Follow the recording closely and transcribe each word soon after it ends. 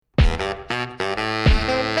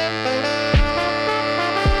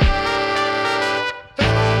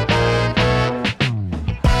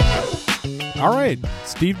right,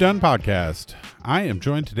 Steve Dunn Podcast. I am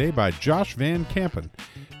joined today by Josh Van Kampen.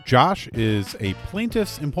 Josh is a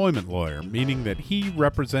plaintiff's employment lawyer, meaning that he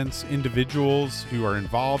represents individuals who are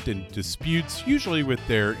involved in disputes, usually with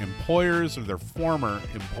their employers or their former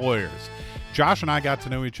employers. Josh and I got to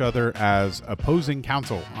know each other as opposing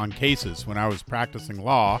counsel on cases when I was practicing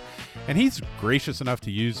law, and he's gracious enough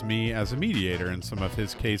to use me as a mediator in some of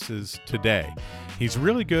his cases today. He's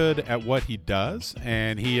really good at what he does,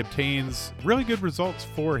 and he obtains really good results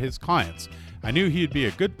for his clients. I knew he'd be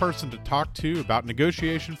a good person to talk to about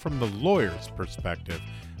negotiation from the lawyer's perspective.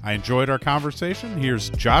 I enjoyed our conversation. Here's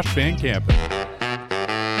Josh Van Kampen.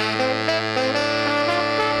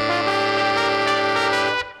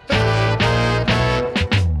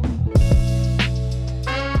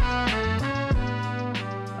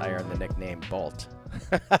 Bolt.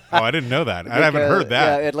 Oh, I didn't know that. I haven't heard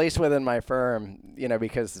that. Yeah, at least within my firm,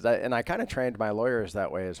 because I kind of trained my lawyers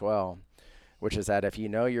that way as well, which is that if you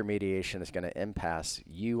know your mediation is going to impasse,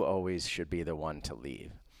 you always should be the one to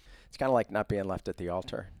leave. It's kind of like not being left at the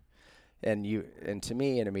altar. And to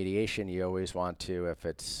me, in a mediation, you always want to, if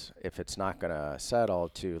it's not going to settle,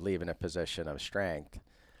 to leave in a position of strength.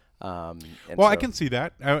 I can see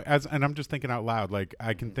that and I'm just thinking out loud. Like,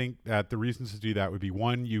 I can think that the reasons to do that would be,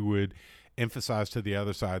 one, you would emphasize to the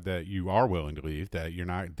other side that you are willing to leave, that you're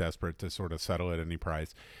not desperate to sort of settle at any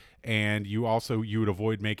price. And you would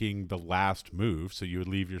avoid making the last move. So you would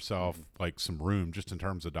leave yourself like some room just in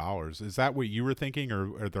terms of dollars. Is that what you were thinking,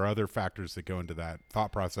 or are there other factors that go into that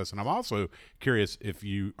thought process? And I'm also curious if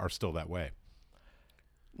you are still that way.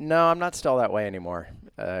 No, I'm not still that way anymore,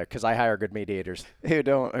 because I hire good mediators who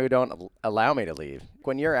don't allow me to leave.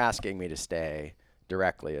 When you're asking me to stay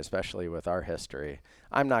directly, especially with our history,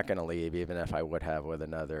 I'm not going to leave, even if I would have with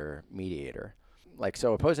another mediator.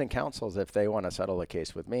 So opposing counsels, if they want to settle a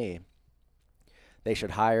case with me, they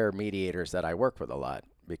should hire mediators that I work with a lot,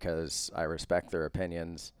 because I respect their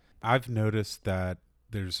opinions. I've noticed that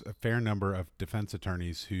there's a fair number of defense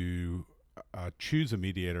attorneys who choose a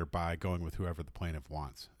mediator by going with whoever the plaintiff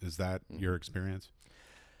wants. Is that your experience?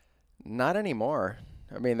 Not anymore.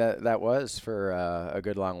 I mean, that was for a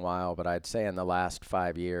good long while, but I'd say in the last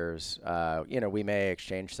 5 years, we may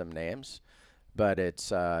exchange some names, but it's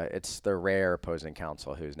the rare opposing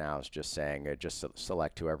counsel who's now is just saying, just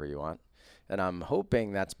select whoever you want. And I'm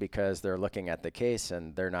hoping that's because they're looking at the case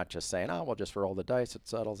and they're not just saying, oh, we'll just roll the dice. It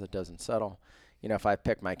settles, it doesn't settle. If I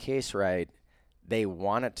pick my case right, they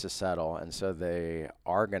want it to settle, and so they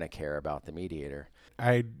are going to care about the mediator.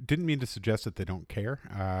 I didn't mean to suggest that they don't care.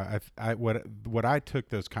 What I took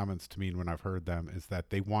those comments to mean when I've heard them is that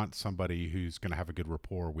they want somebody who's going to have a good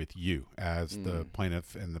rapport with you as the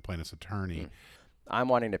plaintiff and the plaintiff's attorney. I'm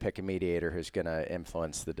wanting to pick a mediator who's going to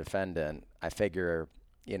influence the defendant. I figure,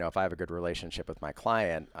 if I have a good relationship with my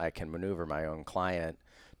client, I can maneuver my own client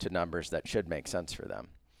to numbers that should make sense for them.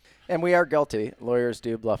 And we are guilty. Lawyers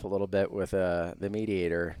do bluff a little bit with the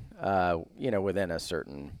mediator, within a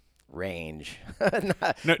certain range,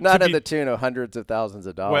 not in the tune of hundreds of thousands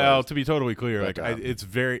of dollars. Well, to be totally clear, it's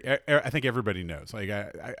very. I think everybody knows. Like,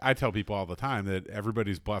 I tell people all the time that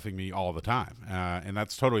everybody's bluffing me all the time, and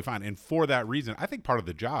that's totally fine. And for that reason, I think part of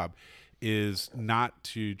the job is not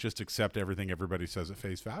to just accept everything everybody says at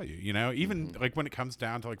face value. Even like when it comes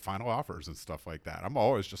down to like final offers and stuff like that, I'm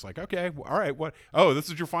always just like, okay, all right, what? Oh,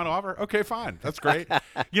 this is your final offer? Okay, fine, that's great.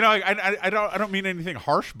 I don't mean anything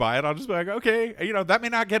harsh by it. I'll just be like, okay, that may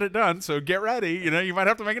not get it done, so get ready. You might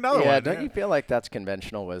have to make another one. Yeah, don't you feel like that's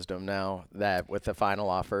conventional wisdom now, that with the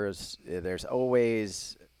final offers, there's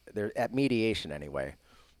always at mediation anyway.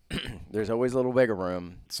 There's always a little bigger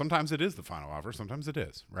room. Sometimes it is the final offer. Sometimes it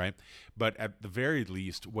is, right? But at the very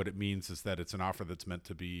least, what it means is that it's an offer that's meant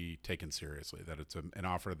to be taken seriously, that it's an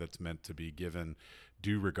offer that's meant to be given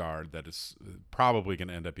due regard, that is probably going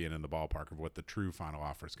to end up being in the ballpark of what the true final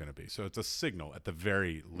offer is going to be. So it's a signal at the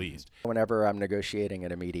very least. Whenever I'm negotiating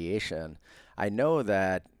in a mediation, I know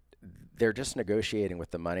that they're just negotiating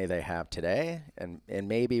with the money they have today, and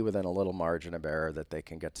maybe within a little margin of error that they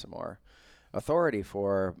can get some more authority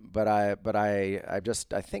for, but I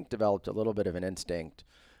think developed a little bit of an instinct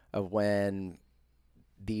of when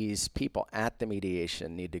these people at the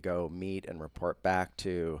mediation need to go meet and report back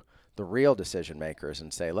to the real decision makers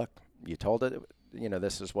and say, look, you told it,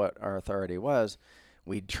 this is what our authority was.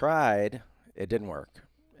 We tried, it didn't work.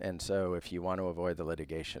 And so if you want to avoid the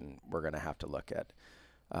litigation, we're going to have to look at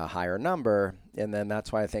a higher number. And then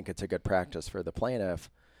that's why I think it's a good practice for the plaintiff,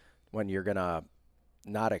 when you're going to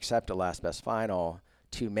not accept a last best final,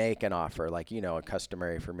 to make an offer, like,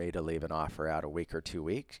 customary for me to leave an offer out a week or 2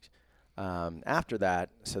 weeks after that,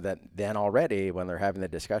 so that then already when they're having the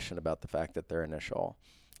discussion about the fact that their initial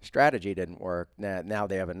strategy didn't work. Now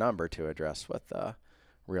they have a number to address with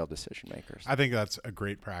real decision makers. I think that's a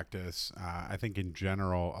great practice. I think in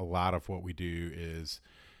general, a lot of what we do is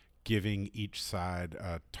giving each side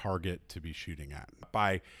a target to be shooting at.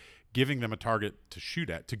 By giving them a target to shoot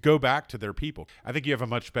at, to go back to their people, I think you have a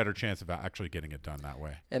much better chance of actually getting it done that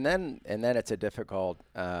way. And then it's a difficult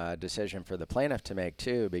decision for the plaintiff to make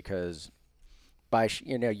too, because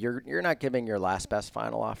you're not giving your last best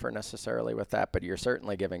final offer necessarily with that, but you're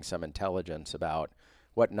certainly giving some intelligence about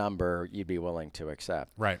what number you'd be willing to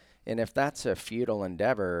accept. Right. And if that's a futile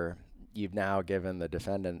endeavor, you've now given the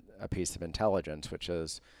defendant a piece of intelligence, which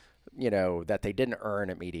is, that they didn't earn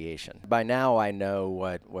at mediation. By now, I know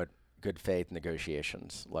what good faith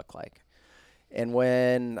negotiations look like. And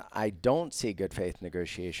when I don't see good faith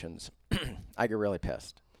negotiations, I get really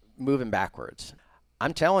pissed. Moving backwards.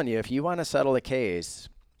 I'm telling you, if you want to settle a case,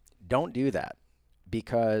 don't do that,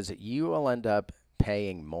 because you will end up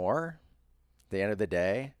paying more at the end of the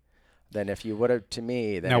day than if you would have, to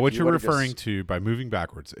me. Now, what you're referring to by moving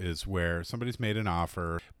backwards is where somebody's made an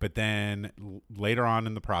offer, but then later on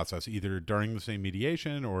in the process, either during the same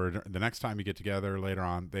mediation or the next time you get together later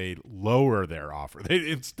on, they lower their offer. They,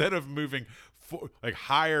 instead of moving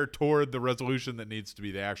higher toward the resolution that needs to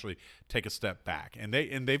be, they actually take a step back. And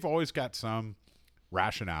they've always got some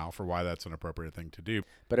rationale for why that's an appropriate thing to do.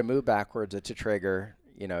 But a move backwards, it's a trigger.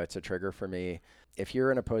 It's a trigger for me. If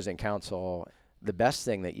you're an opposing counsel, the best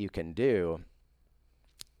thing that you can do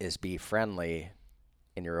is be friendly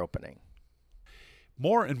in your opening.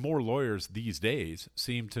 More and more lawyers these days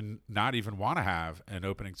seem to not even want to have an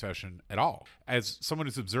opening session at all. As someone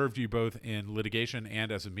who's observed you both in litigation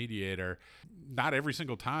and as a mediator, not every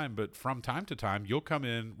single time, but from time to time, you'll come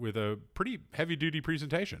in with a pretty heavy-duty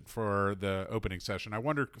presentation for the opening session. I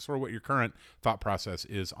wonder sort of what your current thought process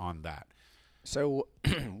is on that. So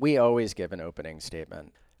we always give an opening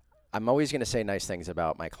statement. I'm always going to say nice things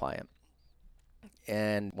about my client.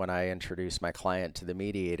 And when I introduce my client to the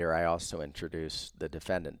mediator, I also introduce the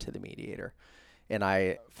defendant to the mediator. And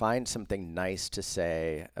I find something nice to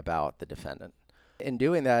say about the defendant. In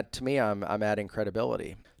doing that, to me, I'm adding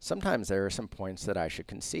credibility. Sometimes there are some points that I should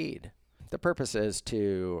concede. The purpose is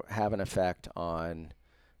to have an effect on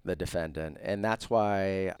the defendant. And that's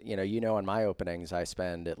why, in my openings, I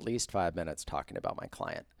spend at least 5 minutes talking about my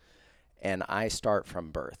client. And I start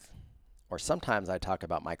from birth. Or sometimes I talk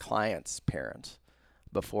about my client's parents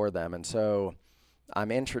before them. And so I'm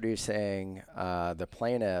introducing the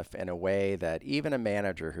plaintiff in a way that even a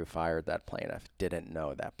manager who fired that plaintiff didn't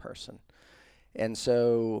know that person. And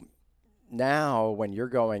so now when you're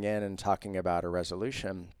going in and talking about a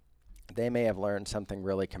resolution, they may have learned something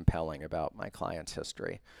really compelling about my client's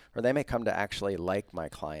history, or they may come to actually like my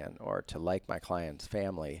client or to like my client's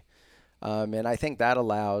family. And I think that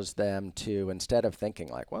allows them to, instead of thinking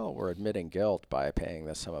like, well, we're admitting guilt by paying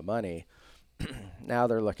this sum of money, now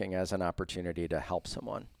they're looking as an opportunity to help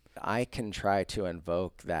someone. I can try to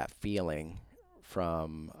invoke that feeling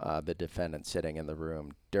from the defendant sitting in the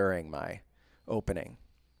room during my opening.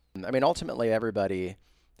 I mean, ultimately, everybody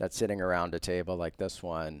that's sitting around a table like this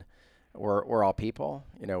one, we're all people.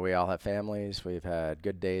 We all have families. We've had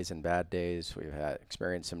good days and bad days. We've had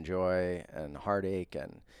experienced some joy and heartache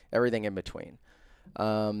and everything in between,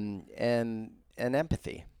 and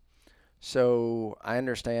empathy. So I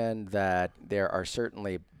understand that there are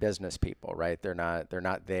certainly business people, right? They're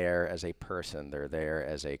not there as a person. They're there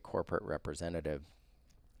as a corporate representative.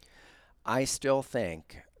 I still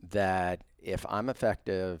think that if I'm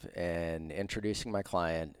effective in introducing my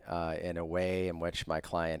client in a way in which my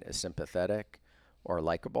client is sympathetic or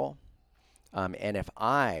likable, and if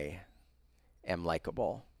I am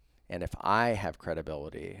likable and if I have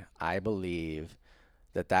credibility, I believe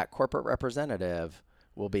that corporate representative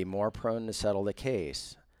will be more prone to settle the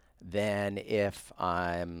case than if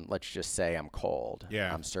let's just say I'm cold,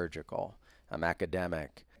 I'm surgical, I'm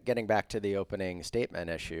academic. Getting back to the opening statement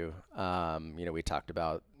issue, we talked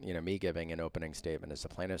about, me giving an opening statement as a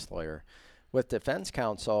plaintiff's lawyer. With defense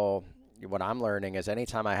counsel, what I'm learning is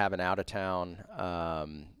anytime I have an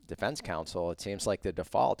out-of-town defense counsel, it seems like the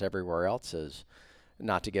default everywhere else is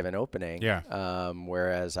not to give an opening.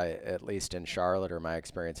 Whereas at least in Charlotte or my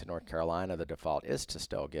experience in North Carolina, the default is to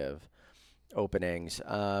still give openings.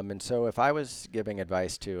 And so if I was giving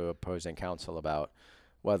advice to opposing counsel about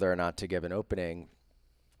whether or not to give an opening,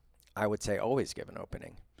 I would say always give an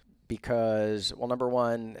opening. Because, well, number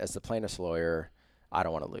one, as the plaintiff's lawyer, I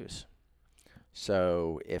don't want to lose.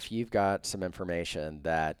 So if you've got some information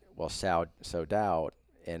that will sow doubt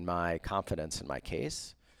in my confidence in my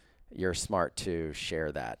case, you're smart to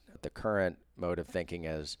share that. The current mode of thinking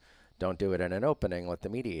is don't do it in an opening, let the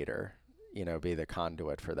mediator, be the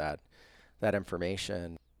conduit for that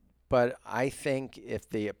information. But I think if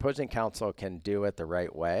the opposing counsel can do it the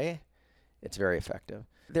right way, it's very effective.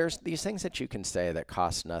 There's these things that you can say that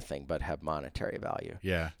cost nothing but have monetary value.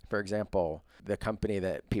 Yeah. For example, the company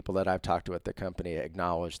that people that I've talked to at the company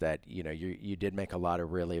acknowledge that, you did make a lot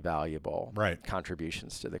of really valuable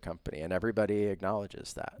contributions to the company, and everybody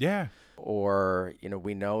acknowledges that. Yeah. Or,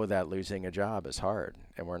 we know that losing a job is hard,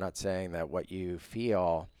 and we're not saying that what you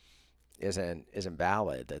feel isn't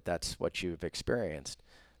valid, that that's what you've experienced.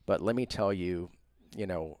 But let me tell you,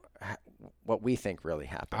 what we think really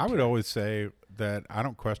happened. I would always say that I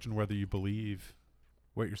don't question whether you believe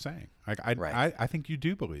what you're saying. Like I think you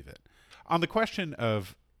do believe it. On the question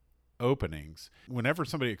of openings, whenever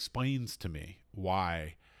somebody explains to me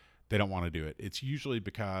why they don't want to do it, it's usually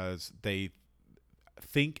because they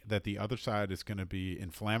think that the other side is going to be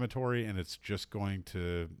inflammatory and it's just going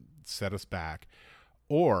to set us back,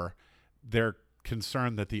 or they're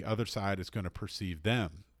concerned that the other side is going to perceive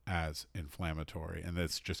them as inflammatory and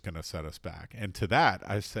that's just going to set us back. And to that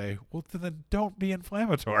I say, well, then don't be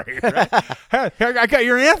inflammatory. Right? I got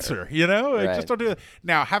your answer. Right. Just don't do it.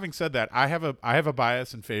 Now, having said that, I have a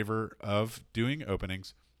bias in favor of doing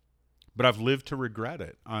openings, but I've lived to regret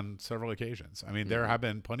it on several occasions. I mean, there have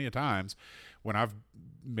been plenty of times when I've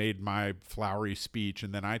made my flowery speech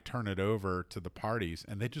and then I turn it over to the parties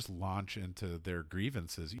and they just launch into their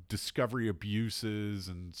grievances, discovery abuses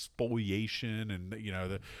and spoliation,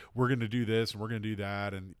 and we're going to do this and we're going to do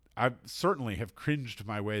that. And I certainly have cringed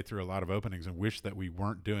my way through a lot of openings and wish that we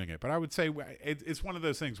weren't doing it. But I would say it's one of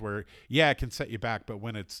those things where, it can set you back, but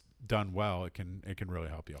when it's done well, it can really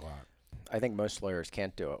help you a lot. I think most lawyers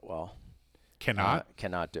can't do it well. Cannot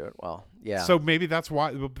do it well. Yeah. So maybe that's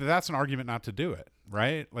why. That's an argument not to do it,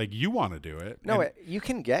 right? Like, you want to do it. No, you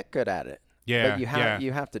can get good at it. Yeah. But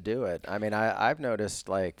you have to do it. I mean, I've noticed,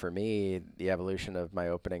 like, for me, the evolution of my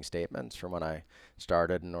opening statements from when I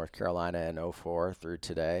started in North Carolina in 2004 through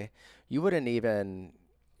today. You would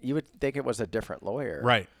think it was a different lawyer.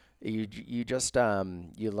 Right. You just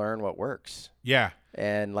you learn what works. Yeah.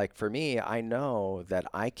 And like for me, I know that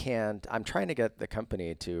I'm trying to get the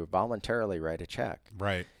company to voluntarily write a check.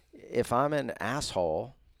 Right. If I'm an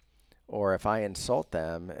asshole or if I insult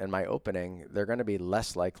them in my opening, they're going to be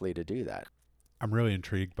less likely to do that. I'm really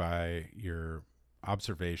intrigued by your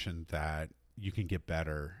observation that you can get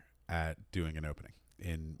better at doing an opening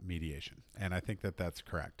in mediation. And I think that that's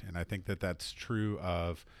correct. And I think that that's true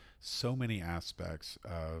of so many aspects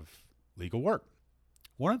of legal work.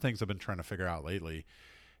 One of the things I've been trying to figure out lately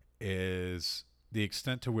is the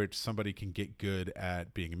extent to which somebody can get good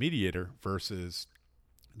at being a mediator versus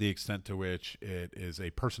the extent to which it is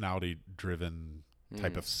a personality-driven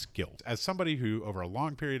type of skill. As somebody who over a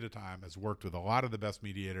long period of time has worked with a lot of the best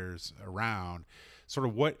mediators around, sort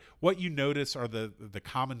of what you notice are the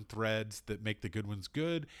common threads that make the good ones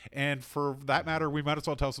good. And for that matter, we might as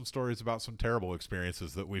well tell some stories about some terrible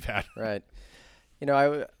experiences that we've had. Right.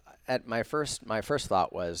 My first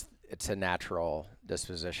thought was it's a natural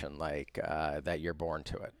disposition, like that you're born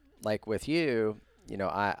to it. Like with you,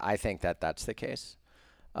 I think that's the case.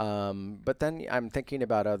 But then I'm thinking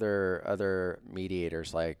about other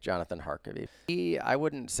mediators like Jonathan Harkavy. I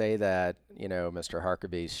wouldn't say that, Mr.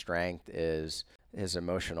 Harkavy's strength is his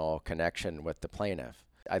emotional connection with the plaintiff.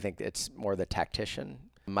 I think it's more the tactician.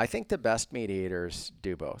 I think the best mediators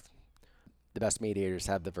do both. The best mediators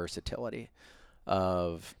have the versatility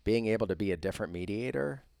of being able to be a different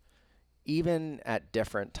mediator, even at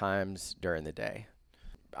different times during the day.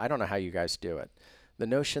 I don't know how you guys do it. The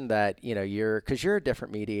notion that, because you're a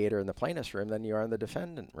different mediator in the plaintiff's room than you are in the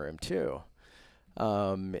defendant room too.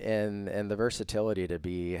 And the versatility to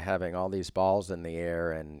be having all these balls in the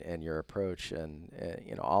air and your approach and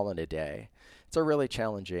all in a day. It's a really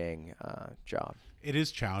challenging job. It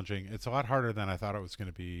is challenging. It's a lot harder than I thought it was going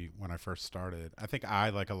to be when I first started. I think I,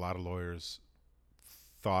 like a lot of lawyers,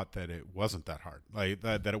 thought that it wasn't that hard, like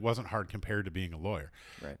that it wasn't hard compared to being a lawyer.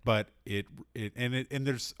 Right. But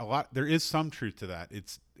there is some truth to that.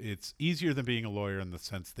 It's easier than being a lawyer in the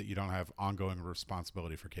sense that you don't have ongoing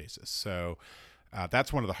responsibility for cases. So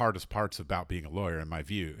that's one of the hardest parts about being a lawyer, in my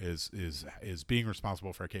view, is being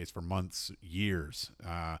responsible for a case for months, years,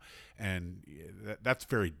 and that's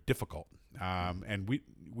very difficult. And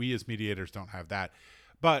we as mediators don't have that.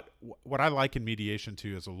 But what I like in mediation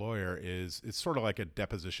too, as a lawyer, is it's sort of like a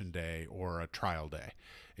deposition day or a trial day.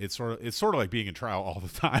 It's sort of like being in trial all the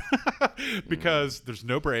time because there's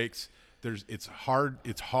no breaks. It's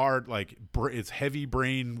hard. Like it's heavy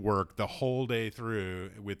brain work the whole day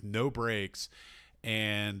through with no breaks.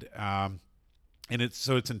 And And it's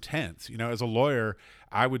intense. As a lawyer,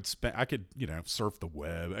 I could, surf the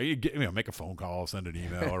web, make a phone call, send an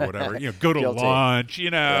email or whatever, go to Guilty. lunch,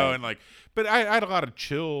 Right. and but I had a lot of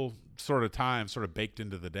chill sort of time sort of baked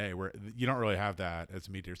into the day where you don't really have that as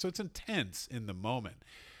a mediator. So it's intense in the moment.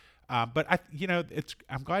 But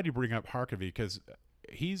I'm glad you bring up Harkavy because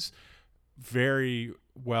he's very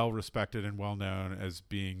well respected and well known as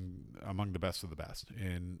being among the best of the best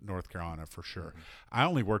in North Carolina for sure. I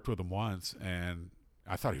only worked with him once and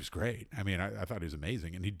I thought he was great. I mean, I thought he was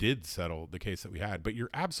amazing and he did settle the case that we had, but you're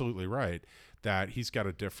absolutely right that he's got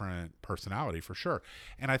a different personality for sure.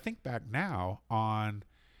 And I think back now on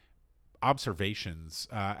observations,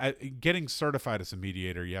 getting certified as a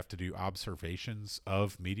mediator, you have to do observations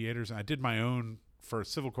of mediators. And I did my own for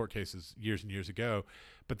civil court cases years and years ago,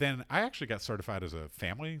 but then I actually got certified as a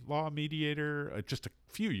family law mediator just a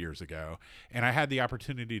few years ago, and I had the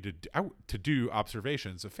opportunity to do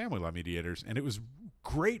observations of family law mediators, and it was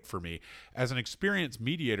great for me as an experienced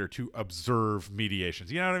mediator to observe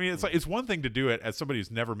mediations. You know what I mean? It's like it's one thing to do it as somebody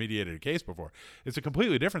who's never mediated a case before. It's a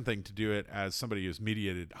completely different thing to do it as somebody who's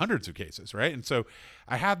mediated hundreds of cases, right? And so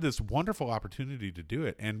I had this wonderful opportunity to do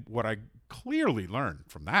it, and what I clearly learned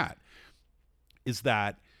from that is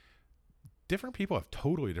that different people have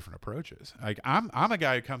totally different approaches. Like I'm a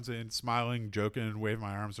guy who comes in smiling, joking, waving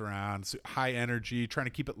my arms around, high energy, trying to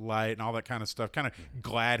keep it light and all that kind of stuff, kind of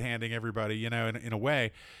glad handing everybody, in a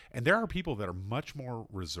way. And there are people that are much more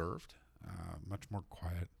reserved, much more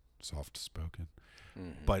quiet, soft spoken,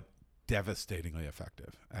 but devastatingly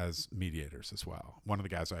effective as mediators as well. One of the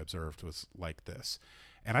guys I observed was like this.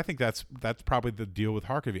 And I think that's probably the deal with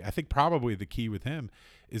Harkavy. I think probably the key with him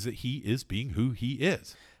is that he is being who he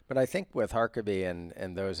is. But I think with Harkavy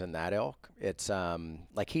and those in that ilk, it's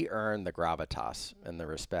like he earned the gravitas and the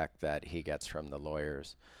respect that he gets from the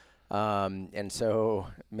lawyers. And so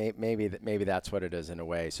maybe that's what it is in a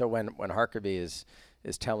way. So when Harkavy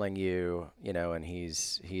is telling you, and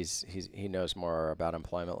he knows more about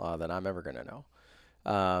employment law than I'm ever going to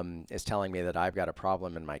know, is telling me that I've got a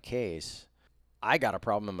problem in my case. I got a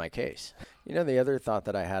problem in my case. The other thought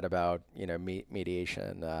that I had about,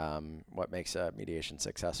 mediation, what makes a mediation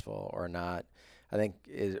successful or not, I think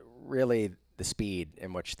is really the speed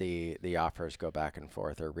in which the offers go back and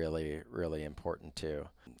forth are really, really important too.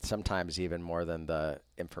 Sometimes even more than the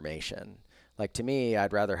information. Like to me,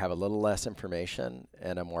 I'd rather have a little less information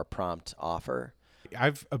and a more prompt offer.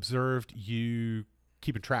 I've observed you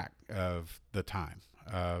keeping track of the time.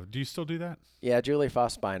 Do you still do that? Yeah, Julie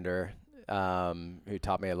Fossbinder, who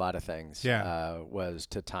taught me a lot of things, was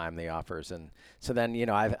to time the offers. And so then,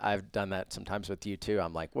 I've done that sometimes with you too.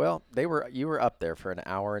 I'm like, well, you were up there for an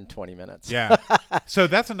hour and 20 minutes. Yeah. So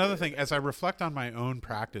that's another thing. As I reflect on my own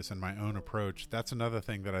practice and my own approach, that's another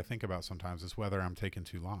thing that I think about sometimes is whether I'm taking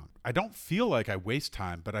too long. I don't feel like I waste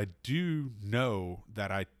time, but I do know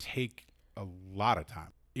that I take a lot of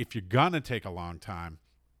time. If you're going to take a long time,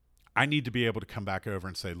 I need to be able to come back over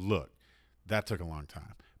and say, look, that took a long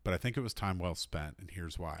time. But I think it was time well spent, and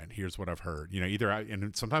here's why, and here's what I've heard.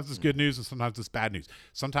 And sometimes it's good news and sometimes it's bad news.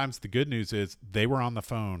 Sometimes the good news is they were on the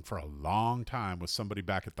phone for a long time with somebody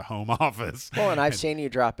back at the home office. Well, and I've seen you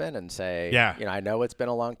drop in and say, yeah, I know it's been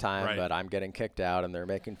a long time, right, but I'm getting kicked out, and they're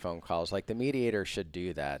making phone calls. Like the mediator should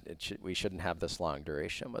do that. We shouldn't have this long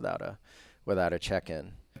duration without a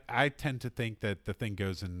check-in. I tend to think that the thing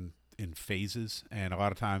goes in phases, and a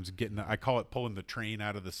lot of times I call it pulling the train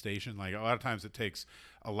out of the station. Like a lot of times it takes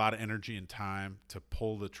a lot of energy and time to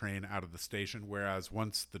pull the train out of the station, whereas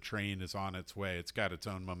once the train is on its way, it's got its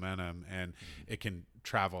own momentum and it can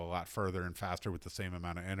travel a lot further and faster with the same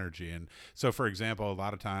amount of energy. And so, for example, a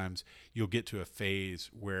lot of times you'll get to a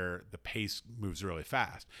phase where the pace moves really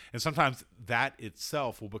fast, and sometimes that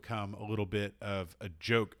itself will become a little bit of a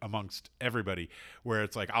joke amongst everybody, where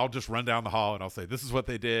it's like I'll just run down the hall and I'll say this is what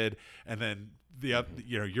they did, and then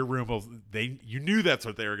your room will, you knew that's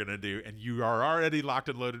what they were going to do, and you are already locked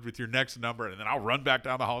and loaded with your next number, and then I'll run back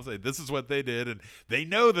down the hall and say this is what they did, and they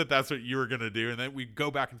know that that's what you were going to do, and then we go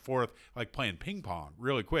back and forth like playing ping pong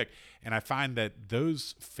really quick. And I find that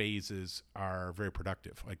those phases are very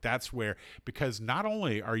productive. Like that's where, because not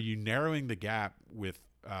only are you narrowing the gap with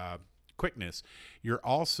quickness, you're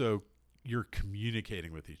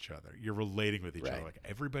communicating with each other, you're relating with each other. Like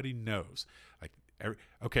everybody knows, like,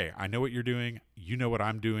 okay, I know what you're doing. You know what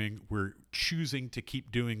I'm doing. We're choosing to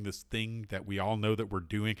keep doing this thing that we all know that we're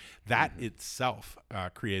doing. That itself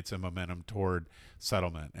creates a momentum toward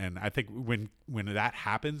settlement. And I think when that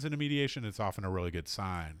happens in a mediation, it's often a really good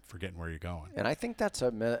sign for getting where you're going. And I think that's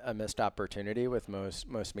a missed opportunity with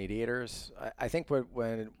most mediators. I think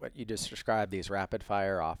what you just described, these rapid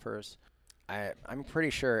fire offers, I'm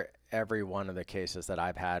pretty sure every one of the cases that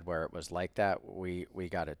I've had where it was like that, we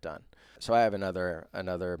got it done. So I have another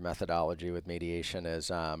methodology with mediation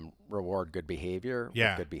is reward good behavior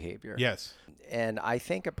with good behavior. Yes. And I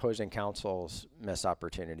think opposing counsels miss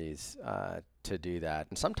opportunities to do that.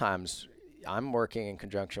 And sometimes I'm working in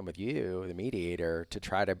conjunction with you, the mediator, to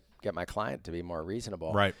try to get my client to be more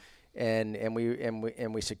reasonable. Right. And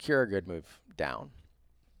we secure a good move down.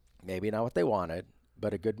 Maybe not what they wanted,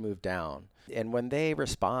 but a good move down. And when they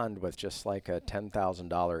respond with just like a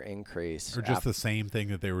 $10,000 increase, or just the same thing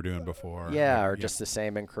that they were doing before, just the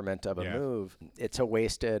same increment of a move, it's a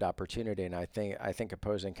wasted opportunity. And I think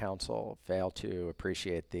opposing counsel fail to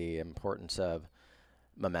appreciate the importance of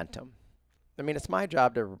momentum. I mean, it's my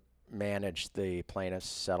job to manage the plaintiff's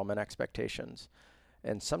settlement expectations,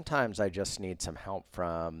 and sometimes I just need some help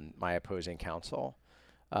from my opposing counsel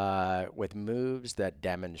with moves that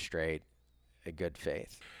demonstrate a good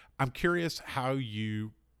faith. I'm curious how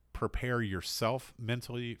you prepare yourself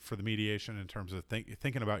mentally for the mediation in terms of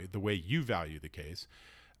thinking about the way you value the case,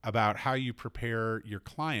 about how you prepare your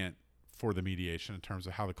client for the mediation in terms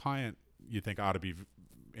of how the client you think ought to be.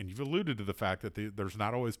 And you've alluded to the fact that there's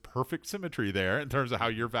not always perfect symmetry there in terms of how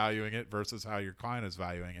you're valuing it versus how your client is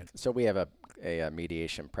valuing it. So we have a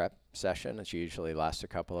mediation prep session. It usually lasts a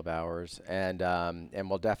couple of hours, and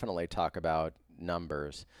we'll definitely talk about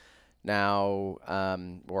numbers. Now,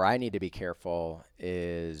 where I need to be careful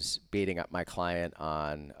is beating up my client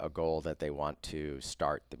on a goal that they want to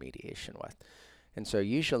start the mediation with. And so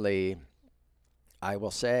usually I will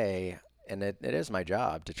say, and it is my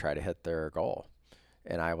job to try to hit their goal.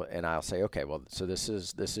 And I'll say, okay, well, so this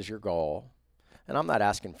is your goal. And I'm not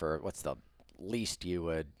asking for what's the least you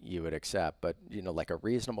would accept, but like a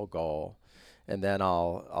reasonable goal. And then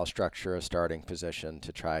I'll structure a starting position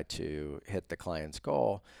to try to hit the client's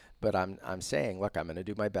goal. But I'm saying, look, I'm going to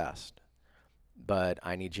do my best, but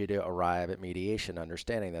I need you to arrive at mediation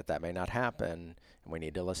understanding that may not happen, and we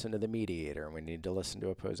need to listen to the mediator, and we need to listen to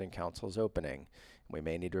opposing counsel's opening. We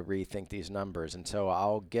may need to rethink these numbers. And so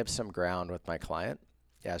I'll give some ground with my client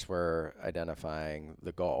as we're identifying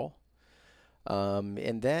the goal.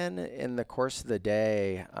 And then in the course of the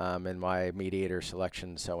day, and why mediator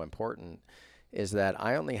selection is so important, is that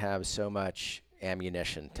I only have so much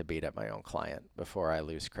ammunition to beat up my own client before I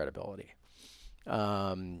lose credibility.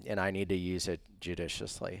 And I need to use it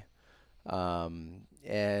judiciously. And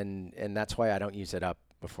that's why I don't use it up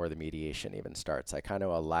before the mediation even starts. I kind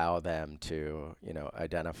of allow them to,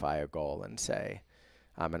 identify a goal and say,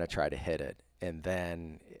 I'm going to try to hit it. And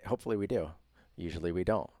then hopefully we do. Usually we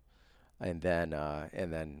don't. And then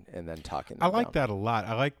talking. I like that a lot.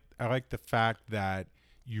 I like the fact that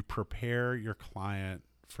you prepare your client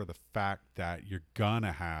for the fact that you're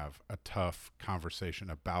gonna have a tough conversation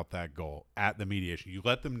about that goal at the mediation. You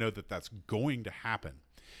let them know that that's going to happen,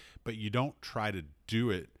 but you don't try to do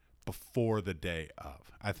it before the day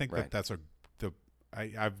of. I think right.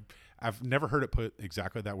 I've never heard it put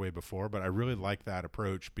exactly that way before, but I really like that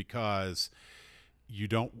approach because you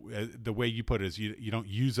don't, the way you put it is you don't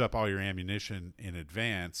use up all your ammunition in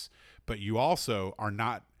advance, but you also are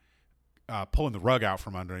not pulling the rug out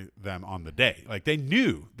from under them on the day. Like they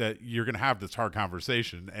knew that you're going to have this hard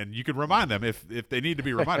conversation, and you can remind them if they need to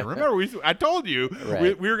be reminded. Remember, I told you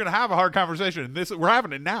right. we were going to have a hard conversation, and we're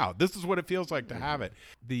having it now. This is what it feels like to have it.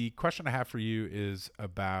 The question I have for you is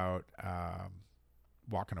about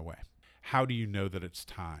walking away. How do you know that it's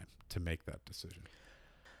time to make that decision?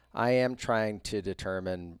 I am trying to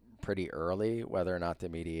determine pretty early whether or not the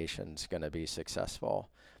mediation's going to be successful.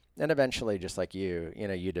 And eventually, just like you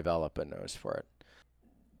develop a nose for it.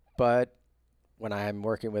 But when I'm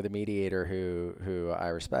working with a mediator who I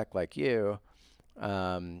respect, like you,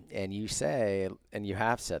 and you say, and you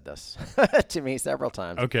have said this to me several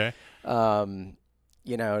times. Okay. Don't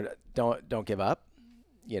give up.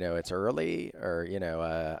 It's early,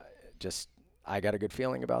 or just I got a good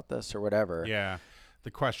feeling about this, or whatever. Yeah.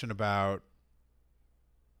 The question about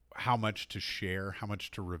how much to share, how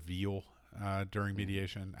much to reveal during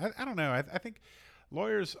mediation. I don't know. I think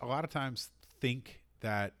lawyers a lot of times think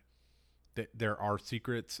that there are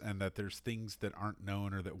secrets and that there's things that aren't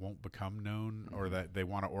known or that won't become known, or that they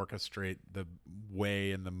want to orchestrate the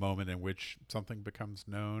way and the moment in which something becomes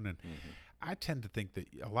known. And I tend to think that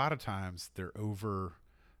a lot of times they're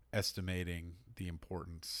overestimating the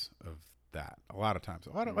importance of that. A lot of times,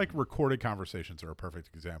 like recorded conversations are a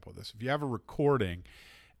perfect example of this. If you have a recording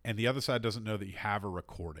and the other side doesn't know that you have a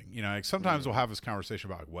recording, like sometimes we'll have this conversation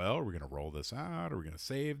about, well, are we going to roll this out? Are we going to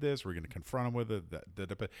save this? Are we going to confront them with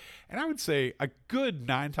it? And I would say a good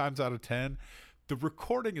 9 times out of 10, the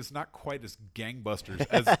recording is not quite as gangbusters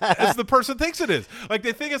as the person thinks it is. Like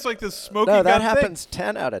they think it's like this smoking gun No, that thing. happens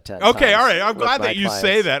 10 out of 10 Okay, times all right. I'm with glad my that you clients.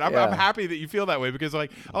 say that. I'm Yeah. happy that you feel that way because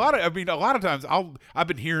like a lot of times I've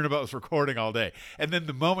been hearing about this recording all day, and then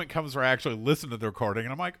the moment comes where I actually listen to the recording,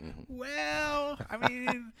 and I'm like, well, I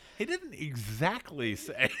mean, he didn't exactly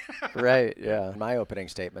say. Right, yeah. In my opening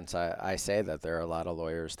statements, I say that there are a lot of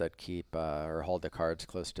lawyers that keep or hold the cards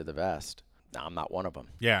close to the vest. No, I'm not one of them.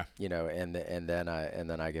 Yeah. And then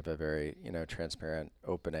I give a very transparent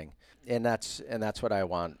opening, and that's what I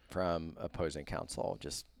want from opposing counsel.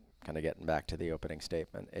 Just kind of getting back to the opening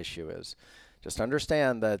statement issue is, just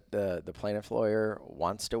understand that the plaintiff lawyer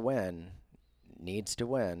wants to win, needs to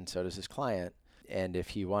win. So does his client. And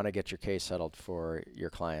if you want to get your case settled for your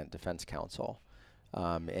client, defense counsel,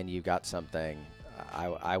 and you got something,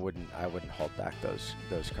 I wouldn't hold back those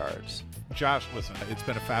cards. Josh, listen, it's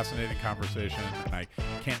been a fascinating conversation, and I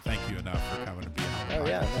can't thank you enough for coming and being on the podcast.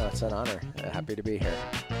 Yeah, no, it's an honor. Happy to be here.